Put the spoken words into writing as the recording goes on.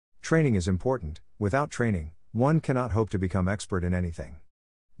Training is important. Without training, one cannot hope to become expert in anything.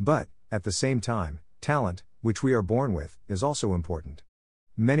 But, at the same time, talent, which we are born with, is also important.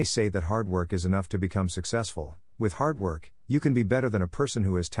 Many say that hard work is enough to become successful. With hard work, you can be better than a person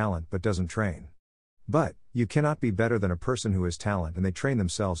who has talent but doesn't train. But, you cannot be better than a person who has talent and they train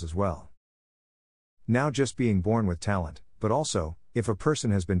themselves as well. Now just being born with talent, but also, if a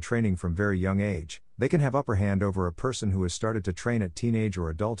person has been training from very young age, they can have upper hand over a person who has started to train at teenage or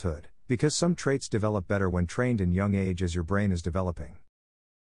adulthood, because some traits develop better when trained in young age as your brain is developing.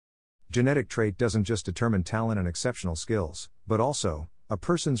 Genetic trait doesn't just determine talent and exceptional skills, but also, a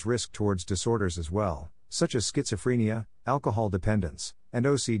person's risk towards disorders as well, such as schizophrenia, alcohol dependence, and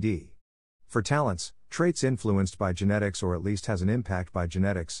OCD. For talents, traits influenced by genetics or at least has an impact by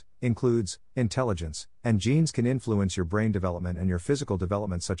genetics, includes intelligence, and genes can influence your brain development and your physical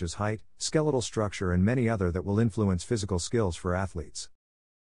development such as height, skeletal structure and many other that will influence physical skills for athletes.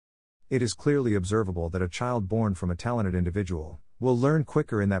 It is clearly observable that a child born from a talented individual will learn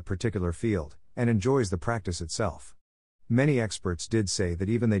quicker in that particular field, and enjoys the practice itself. Many experts did say that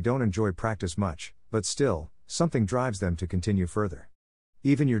even they don't enjoy practice much, but still, something drives them to continue further.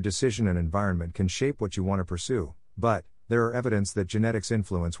 Even your decision and environment can shape what you want to pursue, but there are evidence that genetics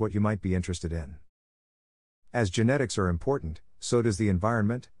influence what you might be interested in. As genetics are important, so does the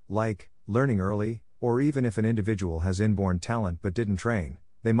environment, like learning early, or even if an individual has inborn talent but didn't train,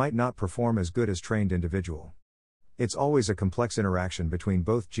 they might not perform as good as trained individual. It's always a complex interaction between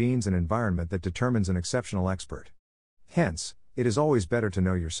both genes and environment that determines an exceptional expert. Hence, it is always better to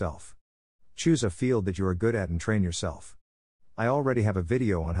know yourself. Choose a field that you are good at and train yourself. I already have a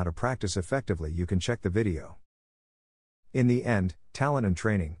video on how to practice effectively, you can check the video. In the end, talent and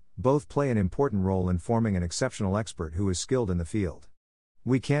training, both play an important role in forming an exceptional expert who is skilled in the field.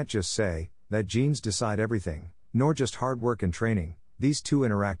 We can't just say that genes decide everything, nor just hard work and training, these two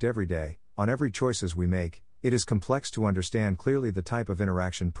interact every day, on every choices we make, it is complex to understand clearly the type of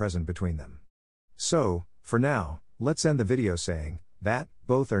interaction present between them. So, for now, let's end the video saying that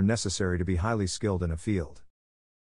both are necessary to be highly skilled in a field.